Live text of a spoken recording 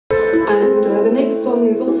And the next song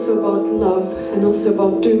is also about love, and also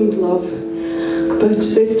about doomed love. But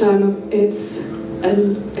this time it's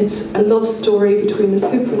a love story between a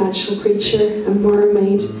supernatural creature, a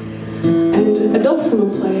mermaid, and a dulcimer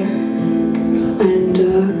player. And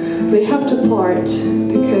they have to part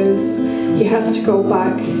because he has to go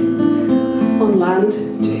back on land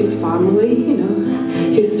to his family, you know.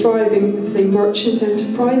 He's thriving, let's say, merchant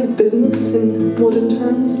enterprise, business in modern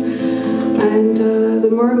terms. And the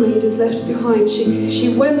mermaid is left behind.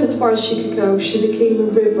 She went as far as she could go. She became a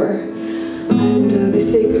river. And they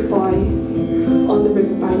say goodbye on the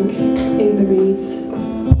riverbank in the reeds.